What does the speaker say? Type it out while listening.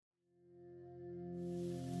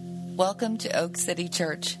Welcome to Oak City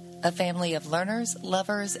Church, a family of learners,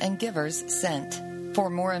 lovers, and givers sent. For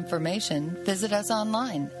more information, visit us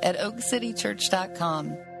online at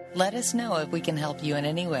oakcitychurch.com. Let us know if we can help you in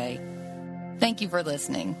any way. Thank you for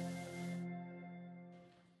listening.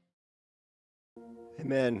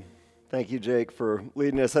 Amen. Thank you, Jake, for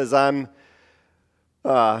leading us. As I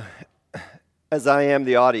am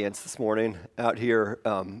the audience this morning out here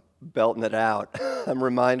belting it out, I'm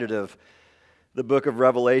reminded of the book of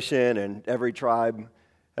Revelation, and every tribe,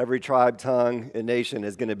 tongue, and nation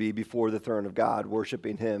is going to be before the throne of God,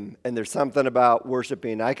 worshiping Him. And there's something about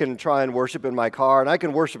worshiping. I can try and worship in my car, and I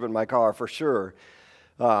can worship in my car for sure,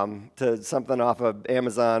 to something off of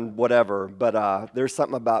Amazon, whatever. But there's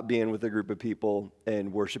something about being with a group of people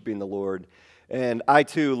and worshiping the Lord. And I,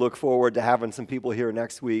 too, look forward to having some people here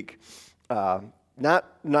next week. It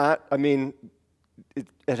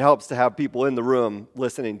helps to have people in the room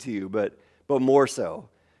listening to you, but more so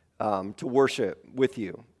to worship with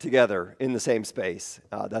you together in the same space.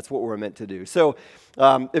 That's what we're meant to do. So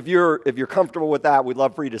if you're comfortable with that, we'd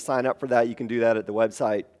love for you to sign up for that. You can do that at the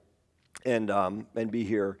website and be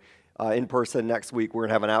here in person next week. We're going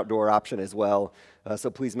to have an outdoor option as well, so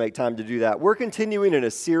please make time to do that. We're continuing in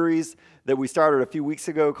a series that we started a few weeks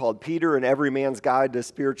ago called Peter and Everyman's Guide to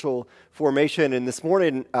Spiritual Formation. And this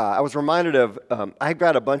morning, I was reminded of, I've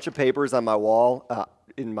got a bunch of papers on my wall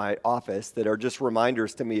in my office that are just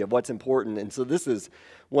reminders to me of what's important. And so this is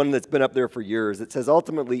one that's been up there for years. It says,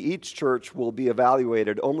 ultimately, each church will be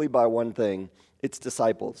evaluated only by one thing: its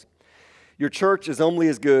disciples. Your church is only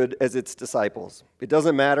as good as its disciples. It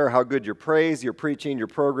doesn't matter how good your praise, your preaching, your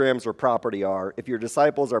programs, or property are. If your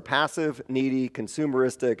disciples are passive, needy,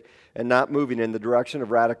 consumeristic, and not moving in the direction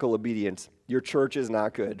of radical obedience, your church is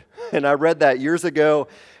not good. And I read that years ago,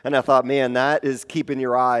 and I thought, man, that is keeping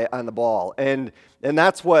your eye on the ball. And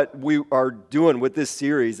that's what we are doing with this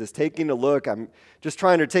series, is taking a look. I'm just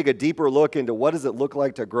trying to take a deeper look into what does it look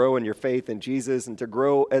like to grow in your faith in Jesus and to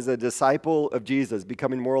grow as a disciple of Jesus,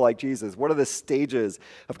 becoming more like Jesus. What are the stages?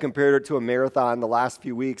 I've compared it to a marathon the last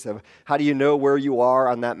few weeks of how do you know where you are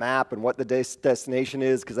on that map and what the destination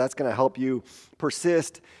is, because that's going to help you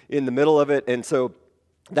persist in the middle of it. And so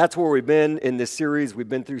that's where we've been in this series. We've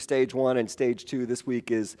been through stage 1 and stage 2. This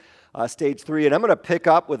week is stage 3. And I'm going to pick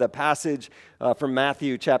up with a passage from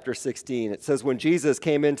Matthew chapter 16. It says, when Jesus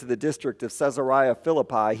came into the district of Caesarea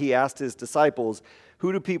Philippi, he asked his disciples,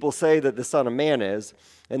 who do people say that the Son of Man is?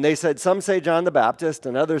 And they said, some say John the Baptist,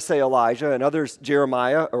 and others say Elijah, and others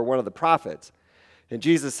Jeremiah or one of the prophets. And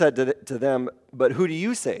Jesus said to them, but who do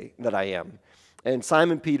you say that I am? And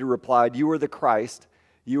Simon Peter replied, you are the Christ.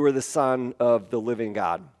 You are the Son of the living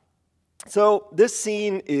God. So this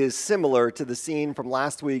scene is similar to the scene from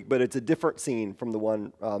last week, but it's a different scene from the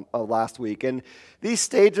one last week. And these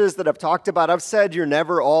stages that I've talked about, I've said you're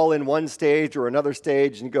never all in one stage or another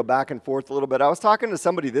stage, and you go back and forth a little bit. I was talking to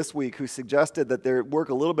somebody this week who suggested that they work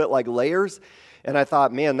a little bit like layers, and I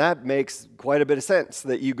thought, man, that makes quite a bit of sense,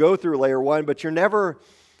 that you go through layer 1, but you're never...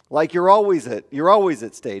 like you're always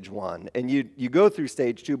at stage 1, and you go through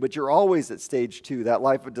stage 2, but you're always at stage 2, that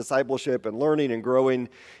life of discipleship and learning and growing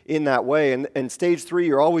in that way. And stage 3,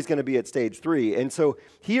 you're always going to be at stage 3. And so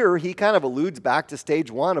here he kind of alludes back to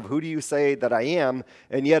stage 1 of who do you say that I am,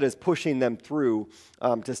 and yet is pushing them through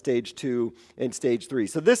to stage 2 and stage 3.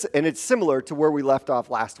 So and it's similar to where we left off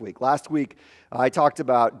last week. Last week, I talked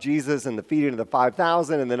about Jesus and the feeding of the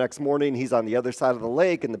 5,000, and the next morning he's on the other side of the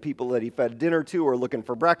lake, and the people that he fed dinner to are looking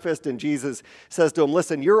for breakfast, and Jesus says to him,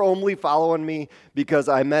 listen, you're only following me because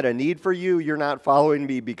I met a need for you. You're not following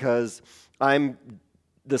me because I'm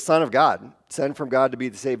the Son of God, sent from God to be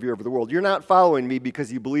the Savior of the world. You're not following me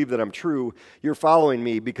because you believe that I'm true. You're following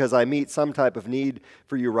me because I meet some type of need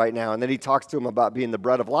for you right now. And then he talks to him about being the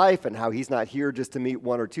bread of life and how he's not here just to meet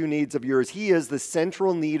one or two needs of yours. He is the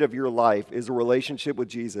central need of your life, is a relationship with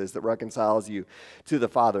Jesus that reconciles you to the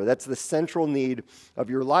Father. That's the central need of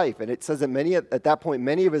your life. And it says that at that point,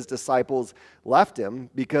 many of his disciples left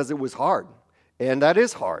him because it was hard. And that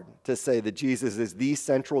is hard to say that Jesus is the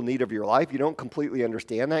central need of your life. You don't completely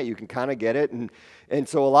understand that. You can kind of get it. And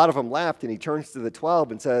so a lot of them left, and he turns to the 12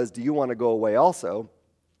 and says, do you want to go away also?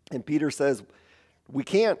 And Peter says, we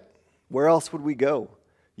can't. Where else would we go?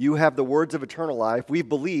 You have the words of eternal life. We've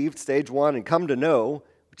believed, stage 1, and come to know,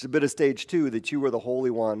 which is a bit of stage 2, that you are the Holy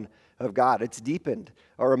One of God. It's deepened.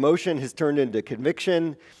 Our emotion has turned into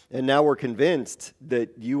conviction, and now we're convinced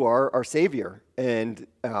that you are our Savior and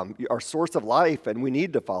our source of life, and we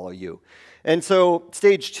need to follow you. And so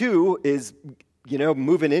stage 2 is,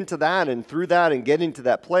 moving into that and through that and getting to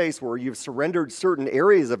that place where you've surrendered certain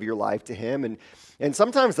areas of your life to him, and And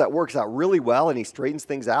sometimes that works out really well and he straightens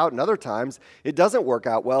things out, and other times it doesn't work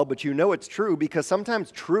out well, but you know it's true because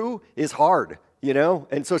sometimes true is hard, you know?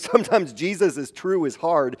 And so sometimes Jesus is true is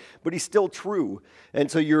hard, but he's still true. And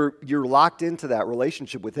so you're locked into that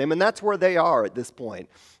relationship with him, and that's where they are at this point.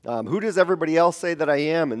 Who does everybody else say that I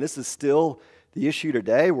am? And this is still the issue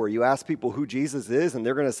today, where you ask people who Jesus is, and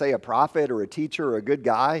they're going to say a prophet or a teacher or a good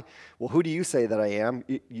guy. Well, who do you say that I am?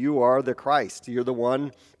 You are the Christ. You're the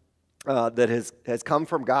one that has come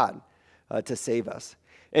from God to save us.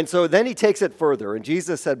 And so then he takes it further, and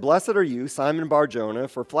Jesus said, "Blessed are you, Simon Bar-Jonah,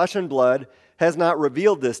 for flesh and blood has not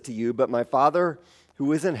revealed this to you, but my Father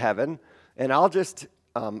who is in heaven." And I'll just,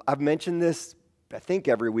 I've mentioned this, I think,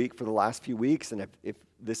 every week for the last few weeks, and if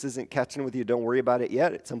this isn't catching with you, don't worry about it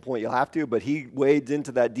yet. At some point you'll have to, but he wades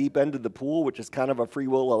into that deep end of the pool, which is kind of a free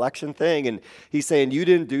will election thing, and he's saying, you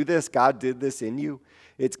didn't do this, God did this in you.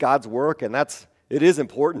 It's God's work, and it is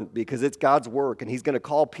important because it's God's work, and he's going to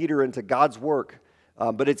call Peter into God's work,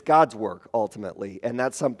 but it's God's work ultimately, and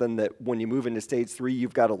that's something that when you move into stage 3,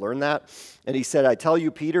 you've got to learn that. And he said, I tell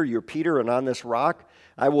you, Peter, you're Peter, and on this rock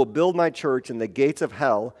I will build my church, and the gates of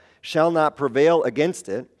hell shall not prevail against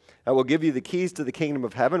it. I will give you the keys to the kingdom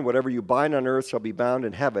of heaven. Whatever you bind on earth shall be bound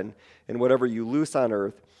in heaven, and whatever you loose on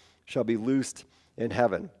earth shall be loosed in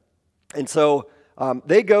heaven. And so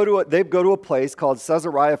they go to a place called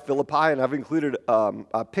Caesarea Philippi, and I've included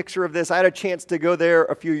a picture of this. I had a chance to go there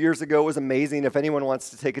a few years ago. It was amazing. If anyone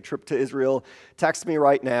wants to take a trip to Israel, text me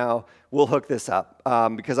right now. We'll hook this up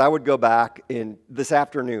because I would go back in this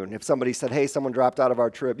afternoon. If somebody said, hey, someone dropped out of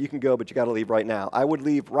our trip, you can go, but you got to leave right now. I would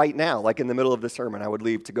leave right now, like in the middle of the sermon. I would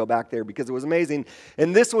leave to go back there because it was amazing.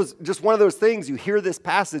 And this was just one of those things. You hear this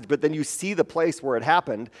passage, but then you see the place where it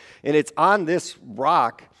happened, and it's on this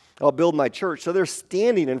rock. I'll build my church. So they're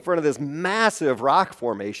standing in front of this massive rock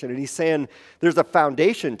formation, and he's saying there's a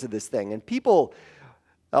foundation to this thing. And people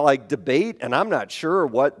like debate, and I'm not sure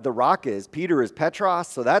what the rock is. Peter is Petros,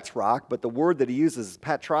 so that's rock, but the word that he uses is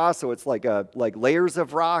Petros, so it's like layers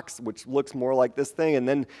of rocks, which looks more like this thing. And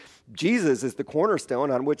then Jesus is the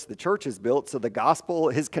cornerstone on which the church is built. So the gospel,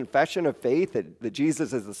 his confession of faith that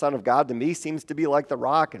Jesus is the Son of God, to me seems to be like the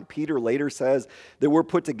rock. And Peter later says that we're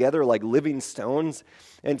put together like living stones.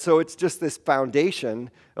 And so it's just this foundation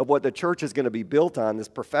of what the church is going to be built on, this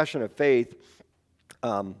profession of faith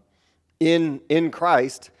in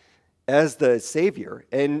Christ as the Savior.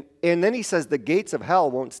 And then he says the gates of hell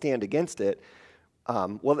won't stand against it.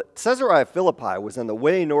 Well, Caesarea Philippi was on the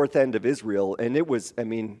way north end of Israel, and it was,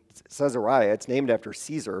 Caesarea, it's named after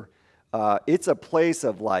Caesar. It's a place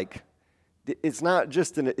of it's not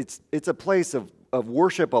just it's a place of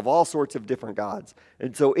worship of all sorts of different gods.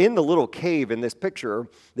 And so in the little cave in this picture,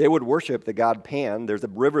 they would worship the god Pan. There's a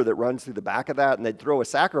river that runs through the back of that, and they'd throw a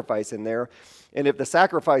sacrifice in there. And if the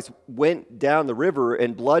sacrifice went down the river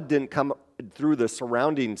and blood didn't come through the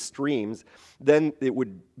surrounding streams, then they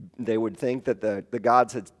would think that the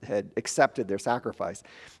gods had accepted their sacrifice.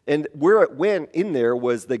 And where it went in there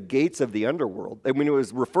was the gates of the underworld. I mean, it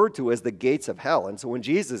was referred to as the gates of hell. And so when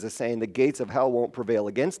Jesus is saying the gates of hell won't prevail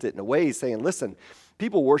against it, in a way he's saying, listen,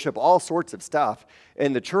 people worship all sorts of stuff,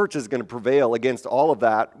 and the church is going to prevail against all of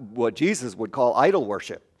that, what Jesus would call idol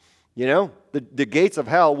worship. You know, the gates of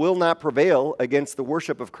hell will not prevail against the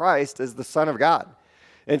worship of Christ as the Son of God.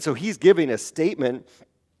 And so he's giving a statement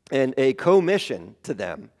and a commission to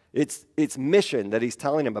them. It's mission that he's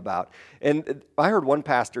telling them about. And I heard one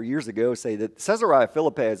pastor years ago say that Caesarea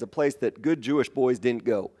Philippi is a place that good Jewish boys didn't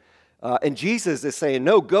go. And Jesus is saying,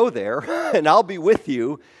 no, go there, and I'll be with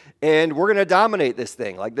you, and we're going to dominate this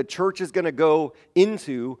thing. Like the church is going to go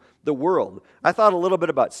into the world. I thought a little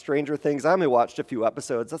bit about Stranger Things. I only watched a few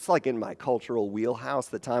episodes. That's like in my cultural wheelhouse,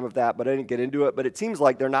 the time of that, but I didn't get into it. But it seems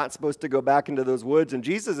like they're not supposed to go back into those woods, and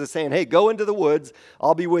Jesus is saying, hey, go into the woods.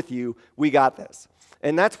 I'll be with you. We got this.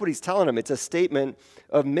 And that's what he's telling them. It's a statement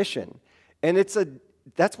of mission. And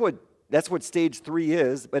that's what stage 3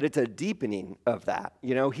 is, but it's a deepening of that.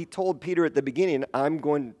 You know, he told Peter at the beginning, I'm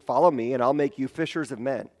going to follow me and I'll make you fishers of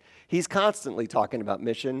men. He's constantly talking about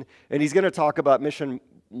mission, and he's going to talk about mission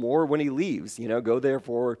more when he leaves. You know, go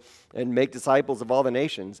therefore and make disciples of all the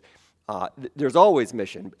nations. There's always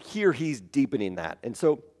mission. Here he's deepening that. And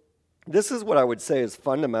so this is what I would say is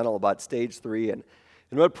fundamental about stage 3. And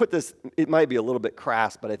I'm going to put this, it might be a little bit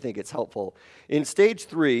crass, but I think it's helpful. In stage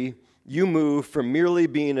 3, you move from merely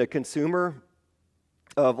being a consumer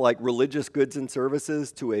of like religious goods and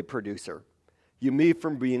services to a producer. You move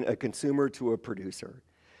from being a consumer to a producer.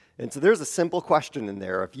 And so there's a simple question in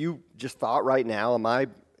there. If you just thought right now,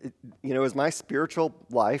 is my spiritual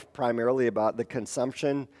life primarily about the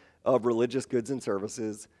consumption of religious goods and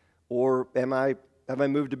services, or have I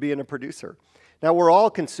moved to being a producer? Now, we're all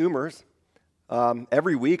consumers.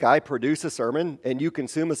 Every week I produce a sermon and you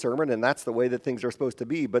consume a sermon, and that's the way that things are supposed to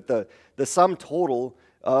be. But the sum total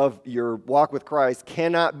of your walk with Christ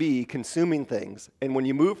cannot be consuming things. And when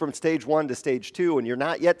you move from stage 1 to stage 2 and you're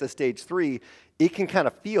not yet to stage 3, it can kind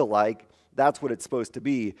of feel like that's what it's supposed to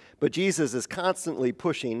be. But Jesus is constantly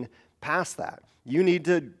pushing past that. You need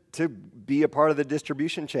to be a part of the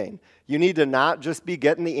distribution chain. You need to not just be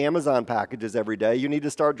getting the Amazon packages every day. You need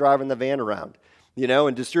to start driving the van around,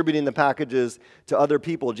 and distributing the packages to other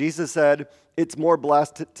people. Jesus said it's more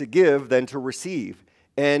blessed to give than to receive.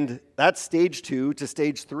 And that's stage 2 to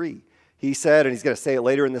stage 3. He said, and he's going to say it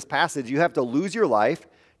later in this passage, you have to lose your life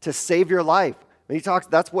to save your life. And he talks,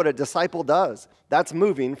 that's what a disciple does. That's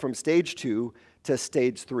moving from stage 2 to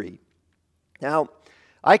stage 3. Now,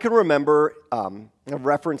 I can remember, I've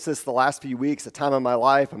referenced this the last few weeks, a time in my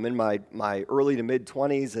life. I'm in my early to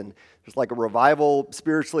mid-20s, and there's like a revival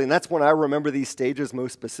spiritually, and that's when I remember these stages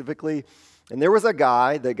most specifically. And there was a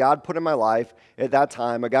guy that God put in my life at that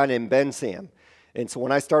time, a guy named Ben Sam. And so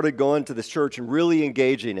when I started going to this church and really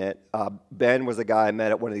engaging it, Ben was a guy I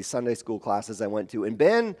met at one of these Sunday school classes I went to. And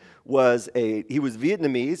Ben was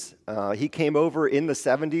Vietnamese. He came over in the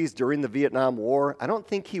 70s during the Vietnam War. I don't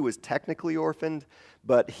think he was technically orphaned,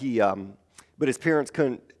 but his parents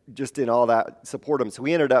couldn't just in all that support him. So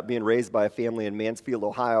he ended up being raised by a family in Mansfield,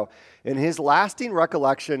 Ohio. And his lasting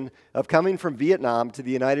recollection of coming from Vietnam to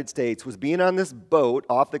the United States was being on this boat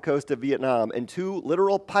off the coast of Vietnam, and 2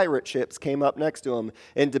 literal pirate ships came up next to him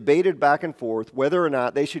and debated back and forth whether or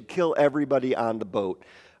not they should kill everybody on the boat.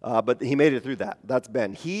 But he made it through that. That's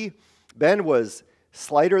Ben. Ben was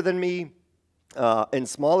slighter than me and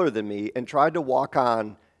smaller than me and tried to walk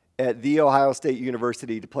on at The Ohio State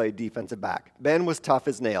University to play defensive back. Ben was tough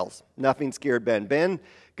as nails. Nothing scared Ben. Ben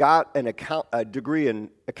got a degree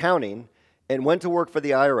in accounting and went to work for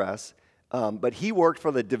the IRS, but he worked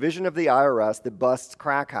for the division of the IRS that busts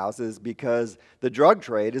crack houses because the drug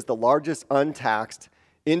trade is the largest untaxed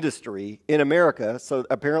industry in America, so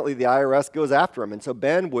apparently the IRS goes after him. And so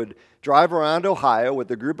Ben would drive around Ohio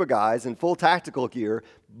with a group of guys in full tactical gear,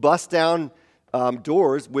 bust down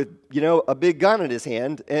doors with, a big gun in his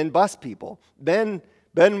hand and bust people. Ben,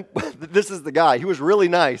 this is the guy. He was really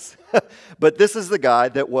nice, but this is the guy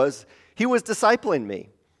he was discipling me.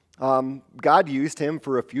 God used him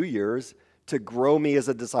for a few years to grow me as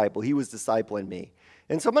a disciple. He was discipling me.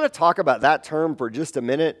 And so I'm going to talk about that term for just a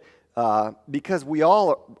minute because we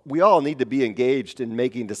all need to be engaged in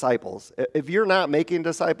making disciples. If you're not making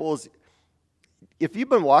disciples, if you've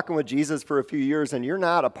been walking with Jesus for a few years and you're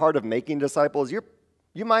not a part of making disciples,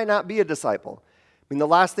 you might not be a disciple. I mean, the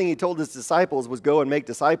last thing he told his disciples was go and make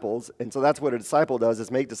disciples, and so that's what a disciple does,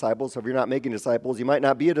 is make disciples. So if you're not making disciples, you might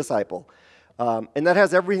not be a disciple. And that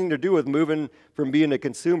has everything to do with moving from being a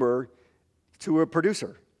consumer to a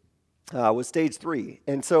producer with stage 3.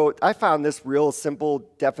 And so I found this real simple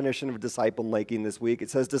definition of disciple making this week. It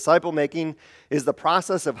says disciple making is the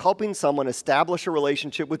process of helping someone establish a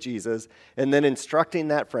relationship with Jesus and then instructing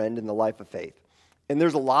that friend in the life of faith. And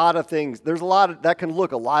there's a lot of things. That can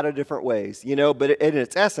look a lot of different ways, but in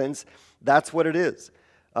its essence, that's what it is.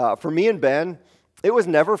 For me and Ben, it was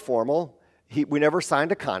never formal. We never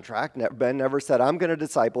signed a contract. Ben never said, I'm going to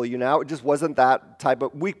disciple you now. It just wasn't that type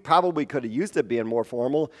of, we probably could have used it being more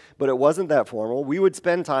formal, but it wasn't that formal. We would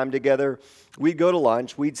spend time together. We'd go to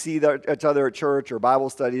lunch. We'd see each other at church or Bible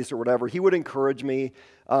studies or whatever. He would encourage me.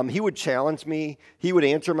 He would challenge me. He would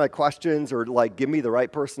answer my questions or give me the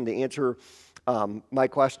right person to answer my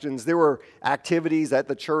questions. There were activities at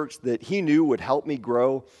the church that he knew would help me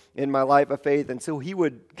grow in my life of faith, and so he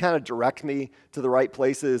would kind of direct me to the right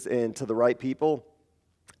places and to the right people,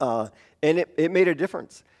 and it made a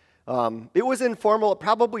difference. It was informal. It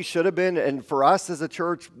probably should have been, and for us as a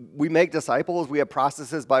church, we make disciples. We have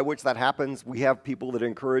processes by which that happens. We have people that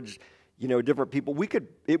encourage different people.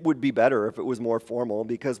 It would be better if it was more formal,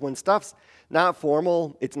 because when stuff's not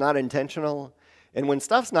formal, it's not intentional. And when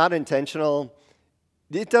stuff's not intentional,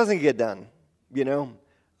 it doesn't get done,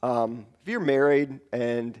 If you're married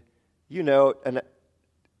and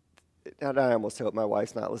and I almost hope my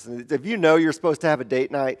wife's not listening. If you're supposed to have a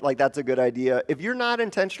date night, that's a good idea. If you're not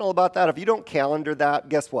intentional about that, if you don't calendar that,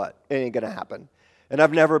 guess what? It ain't going to happen. And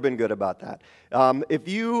I've never been good about that. If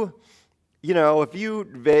you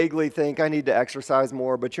vaguely think I need to exercise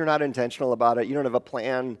more, but you're not intentional about it, you don't have a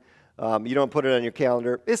plan, you don't put it on your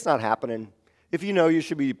calendar, it's not happening. If you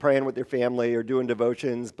should be praying with your family or doing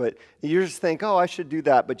devotions, but you just think, I should do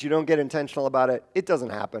that, but you don't get intentional about it, it doesn't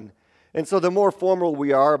happen. And so the more formal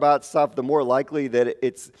we are about stuff, the more likely that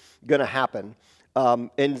it's going to happen.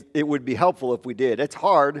 And it would be helpful if we did. It's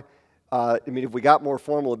hard if we got more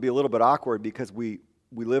formal, it'd be a little bit awkward because we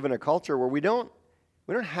live in a culture where we don't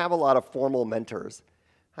have a lot of formal mentors.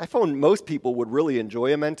 I found most people would really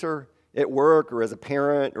enjoy a mentor at work or as a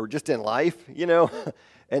parent or just in life,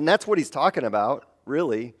 and that's what he's talking about,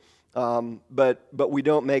 really. But we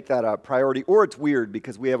don't make that a priority, or it's weird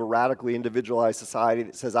because we have a radically individualized society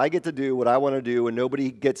that says I get to do what I want to do and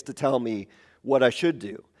nobody gets to tell me what I should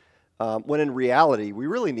do. When in reality, we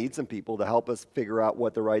really need some people to help us figure out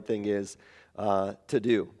what the right thing is to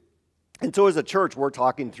do. And so as a church, we're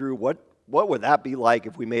talking through what would that be like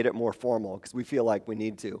if we made it more formal, because we feel like we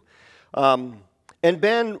need to. And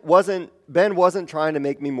Ben wasn't trying to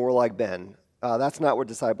make me more like Ben. That's not what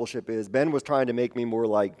discipleship is. Ben was trying to make me more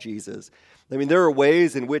like Jesus. There are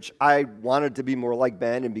ways in which I wanted to be more like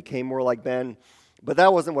Ben and became more like Ben, but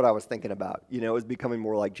that wasn't what I was thinking about. It was becoming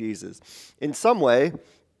more like Jesus. In some way,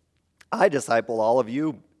 I disciple all of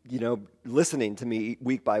you. Listening to me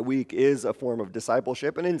week by week is a form of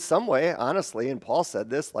discipleship. And in some way, honestly, and Paul said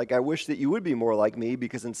this, I wish that you would be more like me,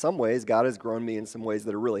 because in some ways, God has grown me in some ways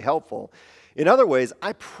that are really helpful. In other ways,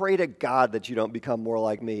 I pray to God that you don't become more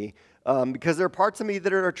like me, because there are parts of me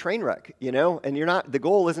that are a train wreck, and the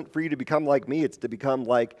goal isn't for you to become like me, it's to become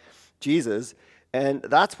like Jesus. And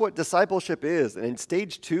that's what discipleship is. And in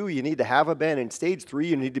stage 2, you need to have a Ben. In stage 3,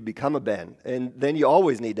 you need to become a Ben. And then you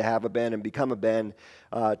always need to have a Ben and become a Ben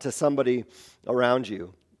to somebody around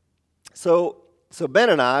you. So Ben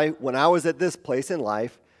and I, when I was at this place in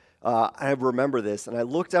life, I remember this, and I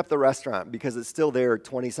looked up the restaurant because it's still there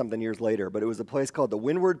 20-something years later, but it was a place called the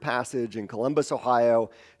Windward Passage in Columbus, Ohio.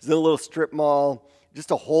 It was in a little strip mall,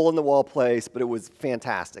 just a hole-in-the-wall place, but it was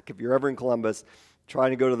fantastic. If you're ever in Columbus,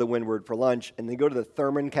 trying to go to the Windward for lunch, and then go to the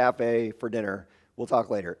Thurman Cafe for dinner. We'll talk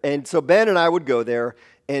later. And so Ben and I would go there,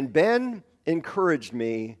 and Ben encouraged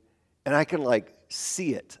me, and I can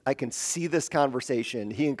see it. I can see this conversation.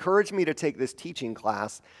 He encouraged me to take this teaching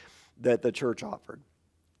class that the church offered.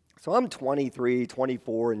 So I'm 23,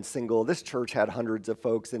 24, and single. This church had hundreds of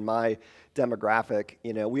folks in my demographic.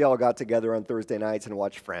 We all got together on Thursday nights and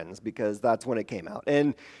watched Friends because that's when it came out.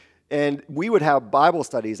 And we would have Bible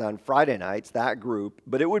studies on Friday nights, that group,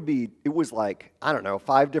 but it was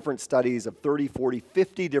 5 different studies of 30, 40,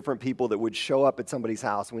 50 different people that would show up at somebody's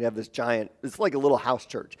house. And we'd have this it's like a little house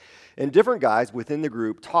church. And different guys within the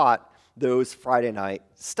group taught those Friday night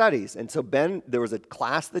studies. And so Ben, there was a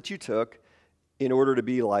class that you took in order to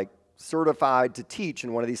be certified to teach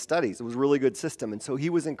in one of these studies. It was a really good system. And so he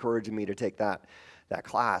was encouraging me to take that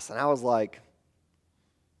class. And I was like,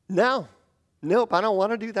 Nope, I don't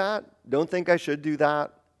want to do that. Don't think I should do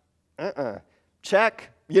that. Check.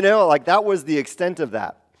 That was the extent of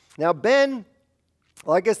that. Now, Ben,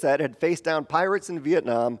 like I said, had faced down pirates in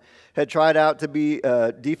Vietnam, had tried out to be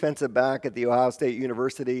a defensive back at the Ohio State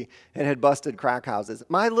University, and had busted crack houses.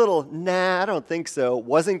 My little, I don't think so,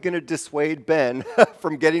 wasn't going to dissuade Ben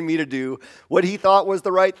from getting me to do what he thought was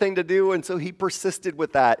the right thing to do, and so he persisted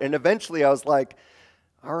with that. And eventually I was like,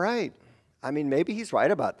 all right. Maybe he's right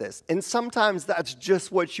about this. And sometimes that's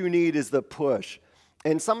just what you need, is the push.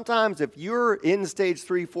 And sometimes if you're in stage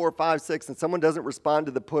 3, 4, 5, 6, and someone doesn't respond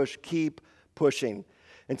to the push, keep pushing.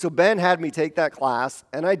 And so Ben had me take that class,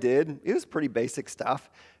 and I did. It was pretty basic stuff.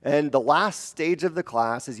 And the last stage of the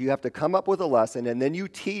class is you have to come up with a lesson, and then you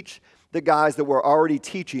teach the guys that were already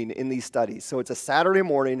teaching in these studies. So it's a Saturday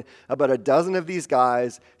morning, about a dozen of these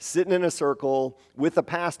guys sitting in a circle with a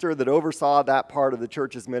pastor that oversaw that part of the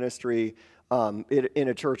church's ministry in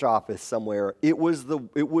a church office somewhere. It was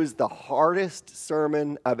the hardest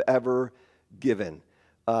sermon I've ever given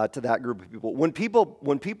to that group of people.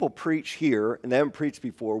 When people preach here, and they haven't preached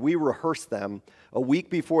before, we rehearse them a week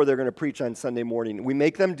before they're going to preach on Sunday morning. We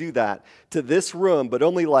make them do that to this room, but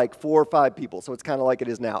only 4 or 5 people, so it's kind of like it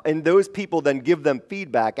is now. And those people then give them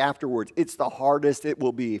feedback afterwards. It's the hardest it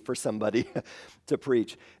will be for somebody to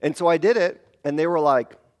preach. And so I did it, and they were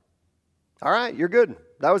like, all right, you're good.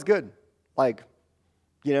 That was good.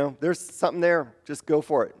 There's something there. Just go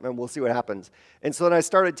for it, and we'll see what happens. And so then I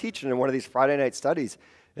started teaching in one of these Friday night studies.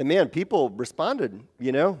 And man, people responded,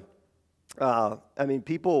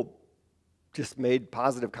 people just made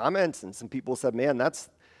positive comments, and some people said, man, that's,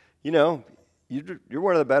 you're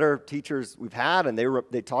one of the better teachers we've had. And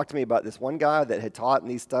they talked to me about this one guy that had taught in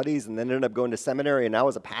these studies and then ended up going to seminary and now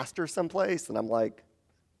is a pastor someplace. And I'm like,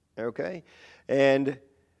 okay. And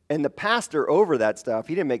the pastor over that stuff,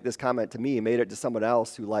 he didn't make this comment to me. He made it to someone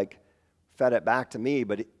else who fed it back to me.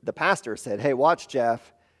 But the pastor said, hey, watch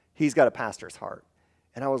Jeff. He's got a pastor's heart.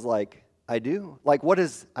 And I was like, I do?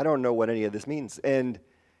 I don't know what any of this means. But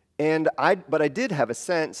I did have a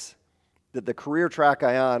sense that the career track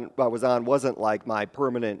I was on wasn't my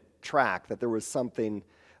permanent track, that there was something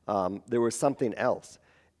There was something else.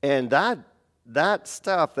 And that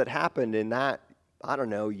stuff that happened in that, I don't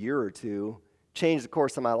know, year or two changed the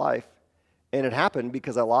course of my life. And it happened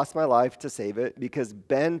because I lost my life to save it, because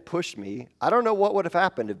Ben pushed me. I don't know what would have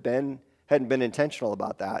happened if Ben hadn't been intentional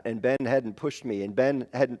about that, and Ben hadn't pushed me, and Ben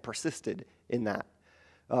hadn't persisted in that.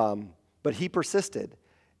 But he persisted,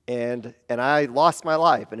 and I lost my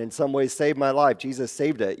life, and in some ways saved my life. Jesus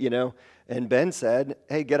saved it, And Ben said,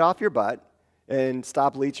 hey, get off your butt and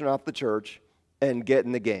stop leeching off the church and get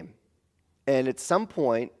in the game. And at some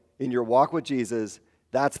point in your walk with Jesus,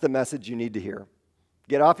 that's the message you need to hear.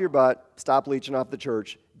 Get off your butt, stop leeching off the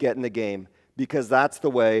church, get in the game, because that's the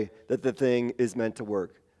way that the thing is meant to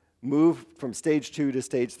work. Move from stage 2 to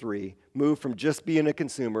stage 3. Move from just being a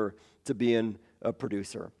consumer to being a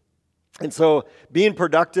producer. And so being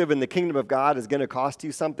productive in the kingdom of God is going to cost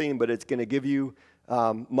you something, but it's going to give you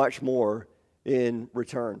much more in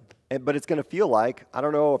return. But it's going to feel like, I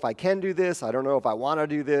don't know if I can do this. I don't know if I want to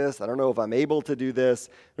do this. I don't know if I'm able to do this.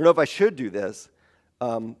 I don't know if I should do this.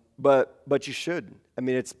 But you should. I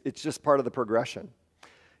mean, it's just part of the progression.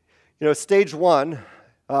 Stage 1,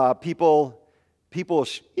 people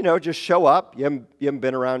just show up. You haven't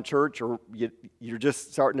been around church, or you're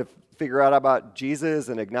just starting to figure out about Jesus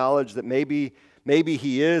and acknowledge that maybe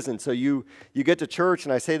he is. And so you get to church,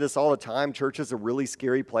 and I say this all the time, church is a really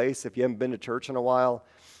scary place if you haven't been to church in a while.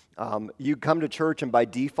 You come to church, and by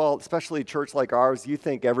default, especially a church like ours, you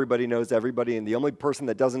think everybody knows everybody, and the only person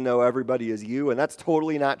that doesn't know everybody is you, and that's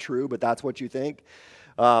totally not true, but that's what you think.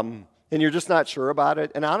 And you're just not sure about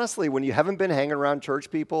it. And honestly, when you haven't been hanging around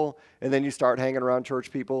church people, and then you start hanging around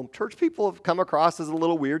church people have come across as a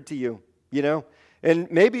little weird to you,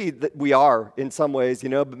 And maybe we are in some ways,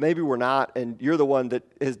 but maybe we're not, and you're the one that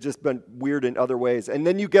has just been weird in other ways. And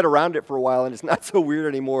then you get around it for a while, and it's not so weird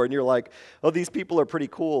anymore, and you're like, oh, these people are pretty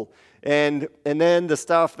cool. And then the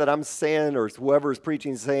stuff that I'm saying, or whoever's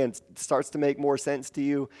preaching is saying, starts to make more sense to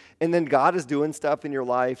you. And then God is doing stuff in your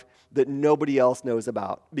life that nobody else knows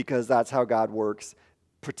about, because that's how God works,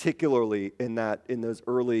 particularly in those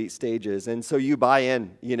early stages. And so you buy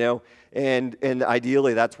in, and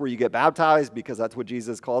ideally that's where you get baptized, because that's what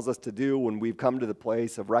Jesus calls us to do when we've come to the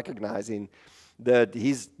place of recognizing that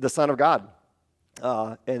he's the Son of God,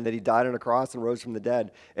 and that he died on a cross and rose from the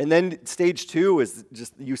dead. And then stage 2 is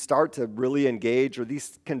just you start to really engage, or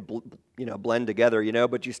these can blend together,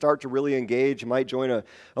 but you start to really engage. You might join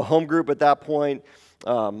a home group at that point.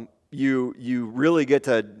 You really get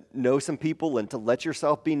to know some people and to let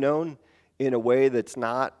yourself be known in a way that's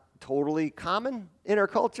not totally common in our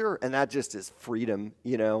culture, and that just is freedom,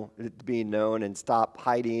 being known, and stop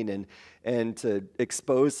hiding, and to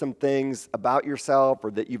expose some things about yourself,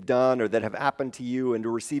 or that you've done, or that have happened to you, and to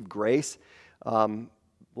receive grace.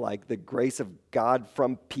 Like the grace of God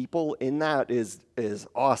from people in that is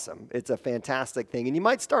awesome. It's a fantastic thing. And you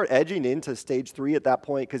might start edging into stage 3 at that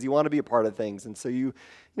point, because you want to be a part of things. And so you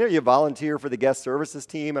volunteer for the guest services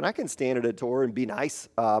team, and I can stand at a door and be nice,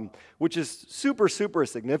 which is super, super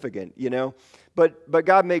significant, But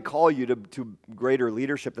God may call you to greater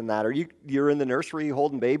leadership than that. Or you're in the nursery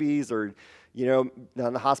holding babies, or on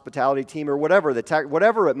the hospitality team, or whatever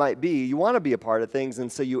it might be. You want to be a part of things, and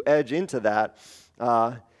so you edge into that.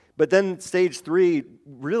 But then stage 3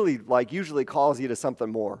 really usually calls you to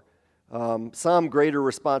something more. Some greater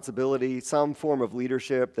responsibility, some form of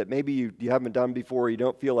leadership that maybe you haven't done before, you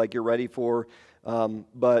don't feel like you're ready for,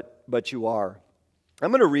 but you are.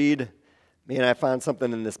 I'm going to read, I found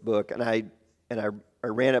something in this book, and I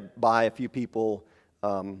ran it by a few people,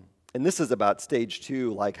 and this is about stage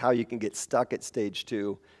 2, like how you can get stuck at stage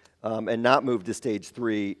 2. And not move to stage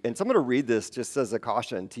 3. And so I'm going to read this just as a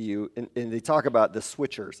caution to you. And they talk about the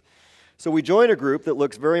switchers. So we join a group that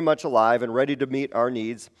looks very much alive and ready to meet our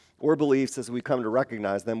needs or beliefs as we come to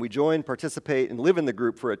recognize them. We join, participate, and live in the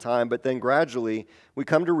group for a time, but then gradually we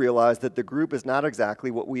come to realize that the group is not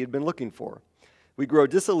exactly what we had been looking for. We grow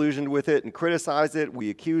disillusioned with it and criticize it.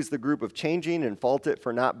 We accuse the group of changing and fault it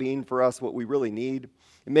for not being for us what we really need.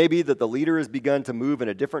 It may be that the leader has begun to move in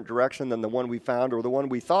a different direction than the one we found, or the one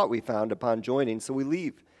we thought we found upon joining, so we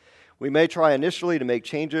leave. We may try initially to make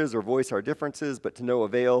changes or voice our differences, but to no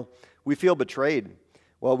avail. We feel betrayed.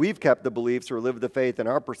 While we've kept the beliefs or lived the faith in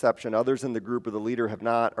our perception, others in the group or the leader have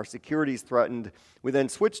not. Our security is threatened. We then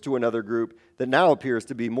switch to another group that now appears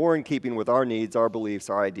to be more in keeping with our needs, our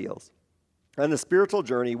beliefs, our ideals. On the spiritual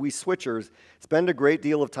journey, we switchers spend a great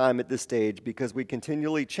deal of time at this stage because we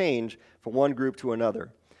continually change from one group to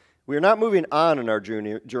another. We are not moving on in our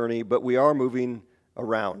journey, but we are moving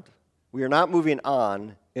around. We are not moving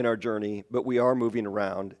on in our journey, but we are moving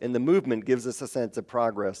around, and the movement gives us a sense of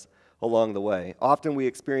progress along the way. Often we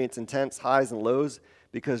experience intense highs and lows,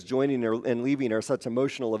 because joining and leaving are such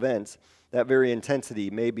emotional events. That very intensity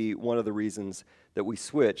may be one of the reasons that we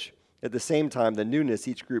switch. At the same time, the newness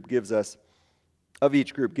each group gives us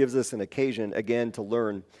an occasion, again, to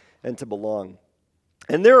learn and to belong.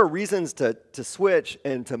 And there are reasons to switch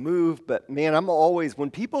and to move, but man,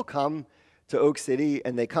 when people come to Oak City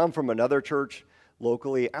and they come from another church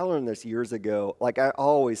locally, I learned this years ago, like I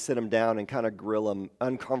always sit them down and kind of grill them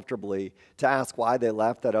uncomfortably to ask why they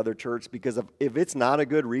left that other church, because if it's not a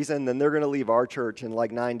good reason, then they're going to leave our church in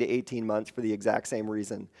like 9 to 18 months for the exact same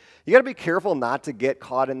reason. You got to be careful not to get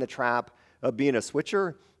caught in the trap of being a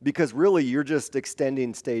switcher, because really you're just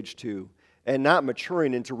extending stage 2 and not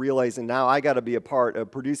maturing into realizing now I got to be a part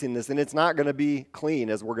of producing this, and it's not going to be clean,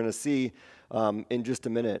 as we're going to see in just a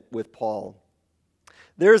minute with Paul.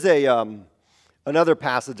 There's another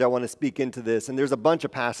passage I want to speak into this, and there's a bunch of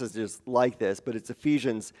passages like this, but it's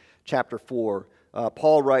Ephesians chapter 4.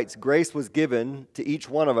 Paul writes, "Grace was given to each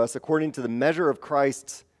one of us according to the measure of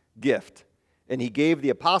Christ's gift. And he gave the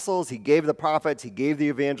apostles, he gave the prophets, he gave the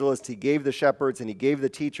evangelists, he gave the shepherds, and he gave the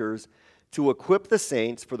teachers to equip the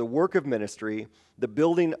saints for the work of ministry, the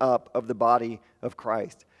building up of the body of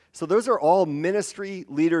Christ." So those are all ministry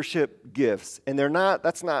leadership gifts, and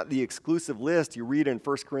that's not the exclusive list. You read in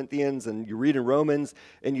 1 Corinthians and you read in Romans,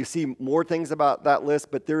 and you see more things about that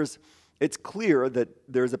list, but it's clear that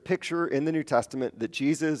there's a picture in the New Testament that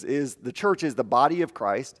the church is the body of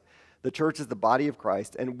Christ. The church is the body of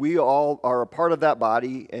Christ, and we all are a part of that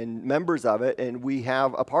body and members of it, and we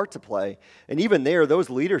have a part to play. And even there, those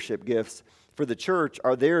leadership gifts for the church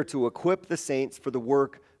are there to equip the saints for the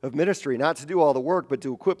work of ministry, not to do all the work, but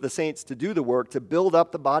to equip the saints to do the work, to build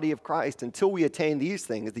up the body of Christ until we attain these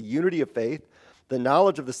things: the unity of faith, the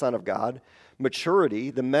knowledge of the Son of God,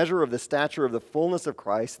 maturity, the measure of the stature of the fullness of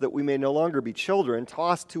Christ, that we may no longer be children,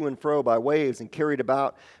 tossed to and fro by waves and carried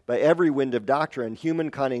about by every wind of doctrine,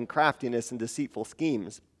 human cunning, craftiness, and deceitful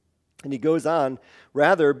schemes. And he goes on,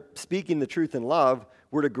 rather, speaking the truth in love,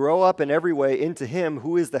 we're to grow up in every way into him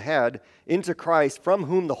who is the head, into Christ, from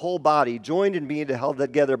whom the whole body, joined and being held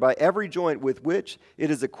together by every joint with which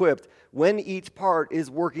it is equipped, when each part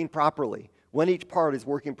is working properly. When each part is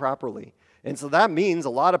working properly. And so that means a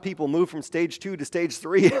lot of people move from stage 2 to stage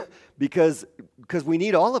 3 because we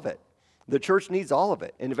need all of it. The church needs all of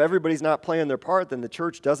it. And if everybody's not playing their part, then the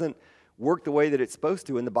church doesn't work the way that it's supposed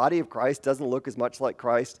to. And the body of Christ doesn't look as much like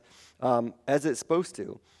Christ as it's supposed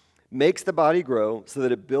to. Makes the body grow so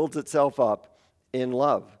that it builds itself up in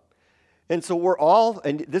love. And so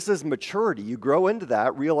and this is maturity. You grow into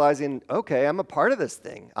that, realizing, okay, I'm a part of this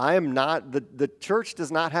thing. I am not, the church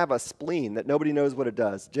does not have a spleen that nobody knows what it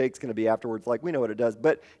does. Jake's going to be afterwards like, we know what it does.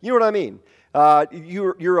 But you know what I mean.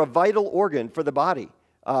 You're a vital organ for the body.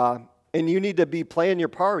 And you need to be playing your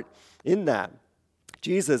part in that.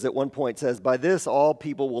 Jesus at one point says, "By this all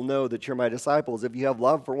people will know that you're my disciples, if you have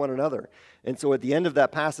love for one another." And so at the end of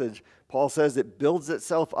that passage, Paul says it builds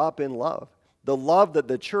itself up in love. The love that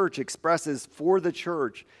the church expresses for the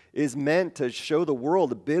church is meant to show the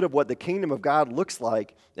world a bit of what the kingdom of God looks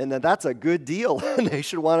like, and that's a good deal, and they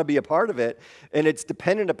should want to be a part of it. And it's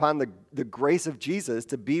dependent upon the grace of Jesus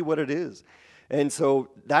to be what it is. And so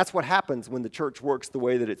that's what happens when the church works the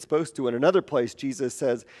way that it's supposed to. In another place, Jesus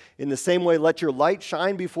says, "In the same way, let your light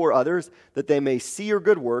shine before others, that they may see your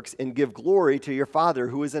good works and give glory to your Father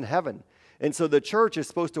who is in heaven." And so the church is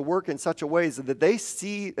supposed to work in such a way so that they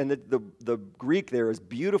see, and the Greek there is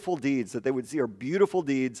beautiful deeds, that they would see are beautiful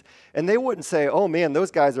deeds. And they wouldn't say, "Oh man,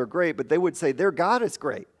 those guys are great," but they would say their God is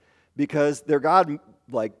great, because their God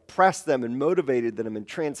pressed them and motivated them and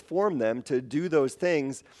transformed them to do those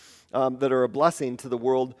things that are a blessing to the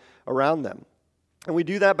world around them. And we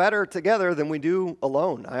do that better together than we do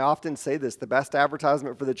alone. I often say this: the best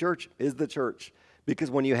advertisement for the church is the church. Because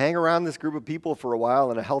when you hang around this group of people for a while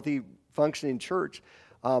in a healthy, functioning church,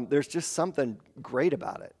 there's just something great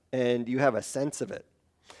about it, and you have a sense of it.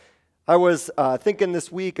 I was thinking this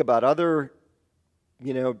week about other,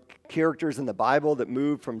 characters in the Bible that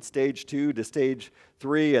moved from stage 2 to stage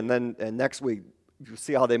 3, and next week you'll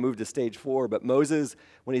see how they moved to stage 4. But Moses,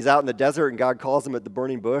 when he's out in the desert and God calls him at the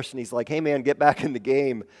burning bush, and he's like, "Hey man, get back in the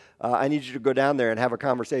game. I need you to go down there and have a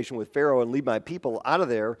conversation with Pharaoh and lead my people out of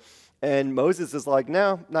there." And Moses is like,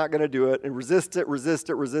 "No, not going to do it." And resist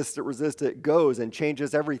it, goes and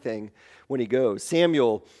changes everything when he goes.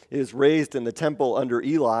 Samuel is raised in the temple under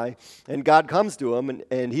Eli, and God comes to him,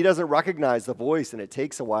 and he doesn't recognize the voice, and it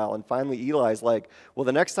takes a while. And finally Eli's like, "Well,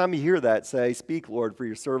 the next time you hear that, say, 'Speak, Lord, for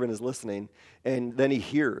your servant is listening.'" And then he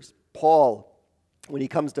hears. Paul when he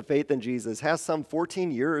comes to faith in Jesus, has some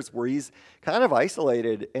 14 years where he's kind of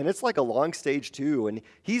isolated, and it's like a long stage 2, and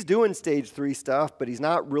he's doing stage 3 stuff, but he's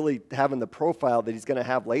not really having the profile that he's going to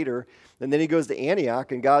have later. And then he goes to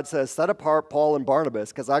Antioch, and God says, set apart Paul and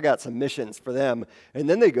Barnabas, because I got some missions for them. And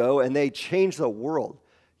then they go, and they change the world,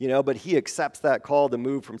 but he accepts that call to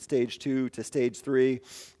move from stage 2 to stage 3.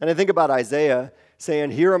 And I think about Isaiah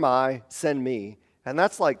saying, here am I, send me. And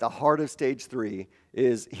that's like the heart of stage 3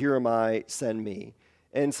 is, here am I, send me.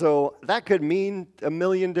 And so that could mean a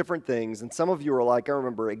million different things. And some of you are like, I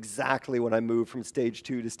remember exactly when I moved from stage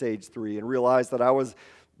 2 to stage 3 and realized that I was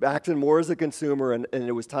acting more as a consumer and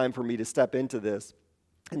it was time for me to step into this.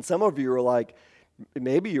 And some of you are like,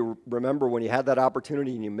 maybe you remember when you had that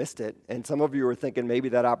opportunity and you missed it. And some of you are thinking maybe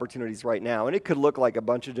that opportunity is right now. And it could look like a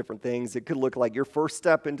bunch of different things. It could look like your first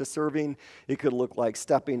step into serving. It could look like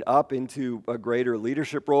stepping up into a greater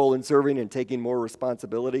leadership role in serving and taking more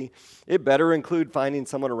responsibility. It better include finding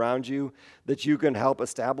someone around you that you can help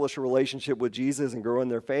establish a relationship with Jesus and grow in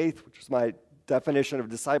their faith, which was my definition of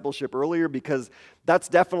discipleship earlier, because that's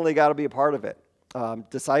definitely got to be a part of it.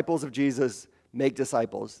 Disciples of Jesus make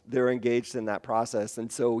disciples. They're engaged in that process. And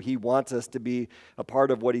so he wants us to be a part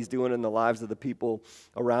of what he's doing in the lives of the people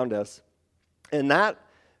around us. And that,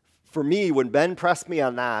 for me, when Ben pressed me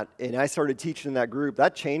on that and I started teaching in that group,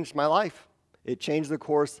 that changed my life. It changed the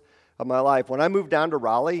course of my life. When I moved down to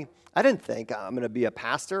Raleigh, I didn't think I'm going to be a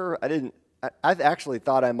pastor. I actually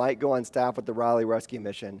thought I might go on staff with the Raleigh Rescue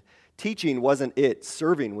Mission. Teaching wasn't it.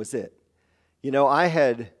 Serving was it.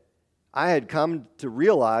 I had come to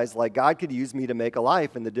realize like God could use me to make a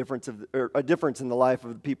life and a difference in the life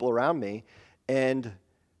of the people around me. And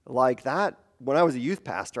like that, when I was a youth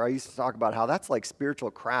pastor, I used to talk about how that's like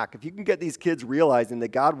spiritual crack. If you can get these kids realizing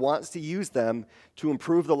that God wants to use them to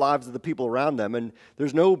improve the lives of the people around them, and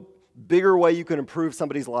there's no bigger way you can improve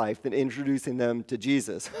somebody's life than introducing them to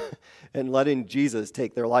Jesus and letting Jesus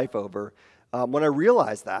take their life over. When I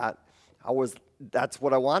realized that, that's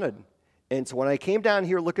what I wanted. And so when I came down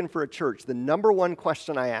here looking for a church, the number one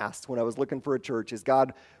question I asked when I was looking for a church is,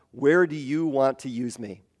 God, where do you want to use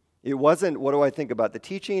me? It wasn't, what do I think about the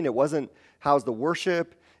teaching? It wasn't, how's the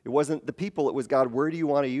worship? It wasn't the people. It was, God, where do you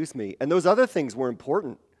want to use me? And those other things were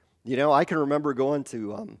important. I can remember going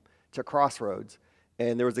to Crossroads,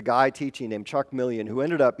 and there was a guy teaching named Chuck Millian who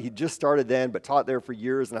he just started then, but taught there for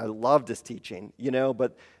years, and I loved his teaching,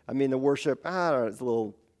 But, the worship, I don't know, it's a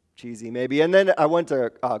little cheesy maybe. And then I went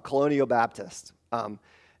to Colonial Baptist. And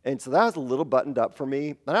so that was a little buttoned up for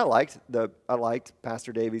me. And I liked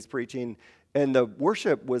Pastor Davies preaching. And the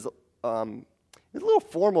worship was a little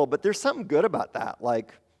formal, but there's something good about that,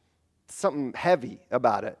 like something heavy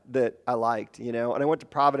about it that I liked, And I went to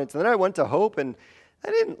Providence, and then I went to Hope, and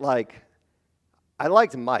I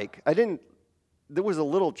liked Mike. There was a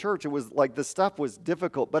little church. It was like the stuff was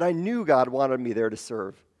difficult, but I knew God wanted me there to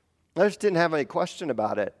serve. I just didn't have any question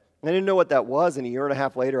about it. I didn't know what that was, and a year and a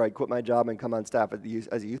half later, I'd quit my job and come on staff as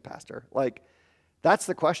a youth pastor. Like, that's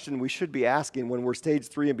the question we should be asking when we're stage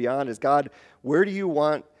 3 and beyond is, God, where do you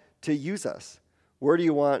want to use us? Where do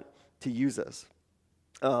you want to use us?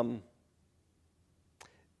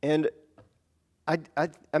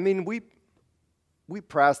 We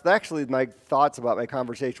pressed. Actually, my thoughts about my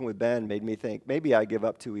conversation with Ben made me think, maybe I give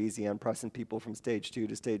up too easy on pressing people from stage 2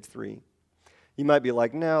 to stage 3. You might be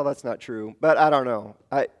like, no, that's not true. But I don't know.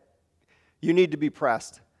 You need to be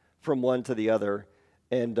pressed from one to the other,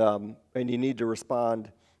 and you need to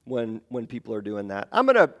respond when people are doing that. I'm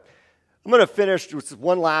gonna finish with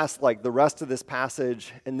one last, the rest of this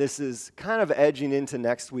passage, and this is kind of edging into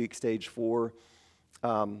next week, stage 4.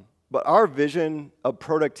 But our vision of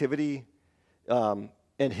productivity and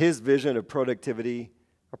his vision of productivity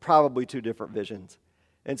are probably two different visions.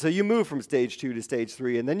 And so you move from stage 2 to stage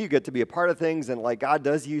 3, and then you get to be a part of things, and God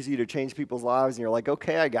does use you to change people's lives, and you're like,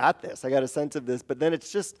 okay, I got this. I got a sense of this. But then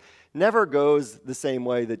it's just never goes the same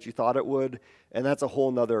way that you thought it would, and that's a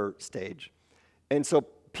whole nother stage. And so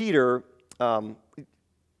Peter,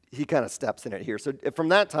 he kind of steps in it here. So from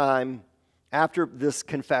that time, after this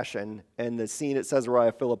confession and the scene at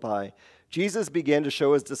Caesarea Philippi, Jesus began to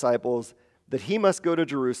show his disciples that he must go to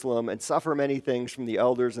Jerusalem and suffer many things from the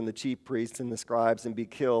elders and the chief priests and the scribes and be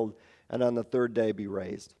killed, and on the third day be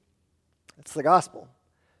raised. It's the gospel.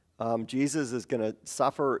 Jesus is going to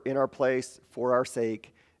suffer in our place for our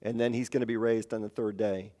sake, and then he's going to be raised on the third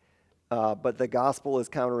day. But the gospel is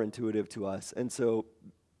counterintuitive to us. And so,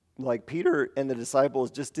 Peter and the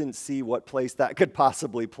disciples just didn't see what place that could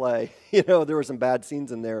possibly play. There were some bad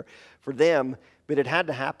scenes in there for them, but it had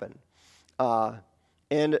to happen.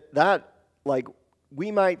 And that, we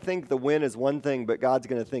might think the win is one thing, but God's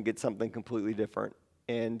going to think it's something completely different.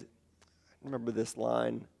 And remember this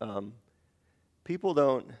line. People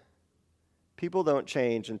don't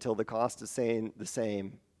change until the cost of staying the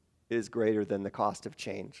same is greater than the cost of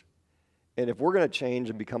change. And if we're going to change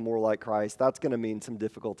and become more like Christ, that's going to mean some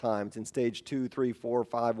difficult times in stage 2, 3, 4,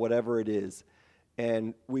 5, whatever it is.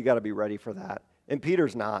 And we got to be ready for that. And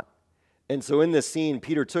Peter's not. And so in this scene,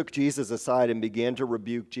 Peter took Jesus aside and began to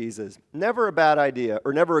rebuke Jesus. Never a bad idea,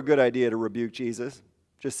 or never a good idea to rebuke Jesus.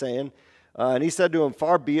 Just saying. And he said to him,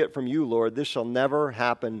 "Far be it from you, Lord. This shall never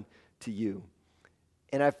happen to you."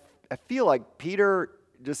 And I feel like Peter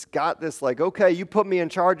just got this like, okay, you put me in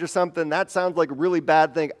charge of something. That sounds like a really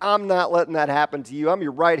bad thing. I'm not letting that happen to you. I'm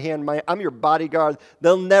your right hand man. I'm your bodyguard.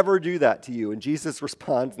 They'll never do that to you. And Jesus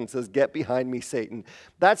responds and says, "Get behind me, Satan."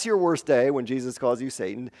 That's your worst day when Jesus calls you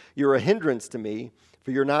Satan. You're a hindrance to me,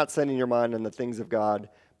 for you're not setting your mind on the things of God,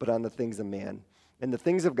 but on the things of man. And the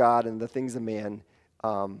things of God and the things of man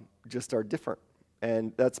just are different.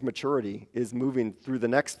 And that's maturity, is moving through the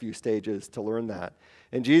next few stages to learn that.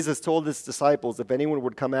 And Jesus told his disciples, "If anyone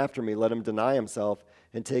would come after me, let him deny himself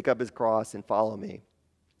and take up his cross and follow me.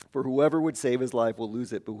 For whoever would save his life will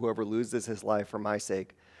lose it, but whoever loses his life for my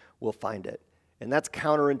sake will find it." And that's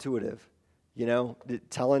counterintuitive. You know,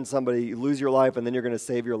 telling somebody you lose your life and then you're going to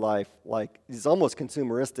save your life, like, it's almost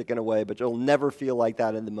consumeristic in a way, but it'll never feel like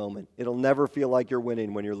that in the moment. It'll never feel like you're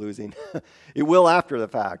winning when you're losing. It will after the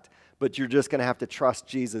fact. But you're just going to have to trust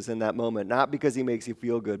Jesus in that moment, not because he makes you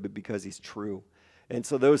feel good, but because he's true. And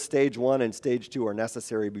so those stage 1 and stage 2 are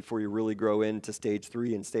necessary before you really grow into stage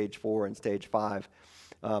 3 and stage 4 and stage 5.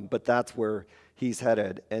 But that's where he's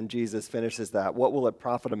headed, and Jesus finishes that. What will it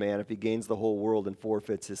profit a man if he gains the whole world and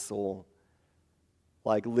forfeits his soul?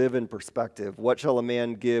 Like, live in perspective. What shall a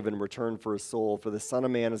man give in return for his soul? For the Son of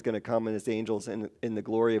Man is going to come and his angels in the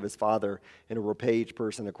glory of his Father and will repay each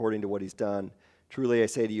person according to what he's done. Truly I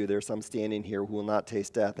say to you, there are some standing here who will not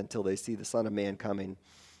taste death until they see the Son of Man coming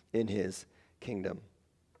in his kingdom.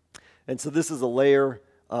 And so this is a layer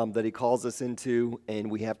that he calls us into,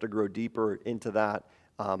 and we have to grow deeper into that.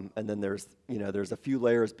 And then there's a few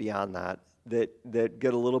layers beyond that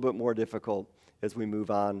get a little bit more difficult as we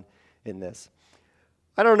move on in this.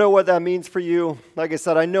 I don't know what that means for you. Like I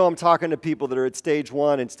said, I know I'm talking to people that are at stage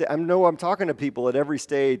 1, and I know I'm talking to people at every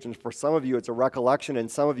stage, and for some of you it's a recollection,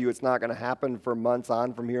 and some of you it's not going to happen for months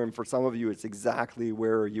on from here, and for some of you it's exactly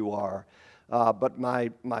where you are. But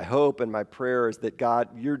my hope and my prayer is that God,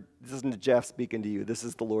 this isn't Jeff speaking to you, this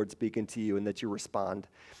is the Lord speaking to you, and that you respond.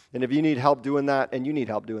 And if you need help doing that, and you need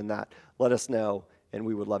help doing that, let us know, and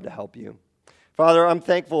we would love to help you. Father, I'm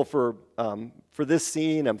thankful for this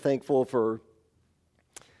scene. I'm thankful for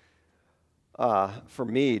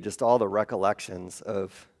me, just all the recollections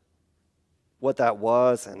of what that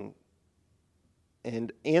was, and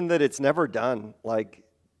that it's never done. Like,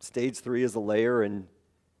 stage 3 is a layer, and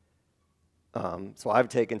so I've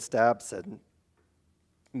taken steps and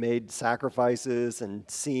made sacrifices and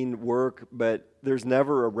seen work, but there's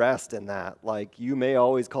never a rest in that. Like, you may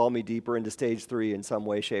always call me deeper into stage 3 in some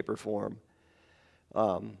way, shape, or form.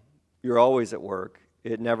 You're always at work.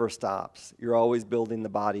 It never stops. You're always building the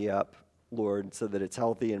body up, Lord, so that it's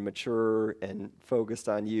healthy and mature and focused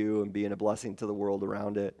on you and being a blessing to the world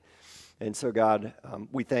around it. And so, God,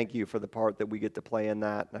 we thank you for the part that we get to play in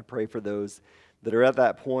that. And I pray for those that are at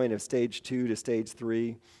that point of stage 2 to stage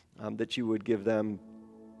 3, that you would give them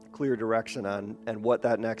clear direction on and what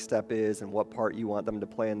that next step is and what part you want them to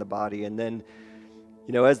play in the body. And then,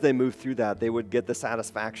 as they move through that, they would get the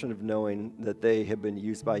satisfaction of knowing that they have been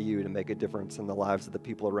used by you to make a difference in the lives of the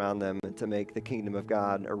people around them and to make the kingdom of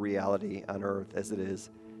God a reality on earth as it is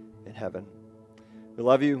in heaven. We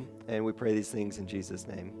love you, and we pray these things in Jesus'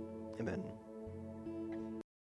 name. Amen.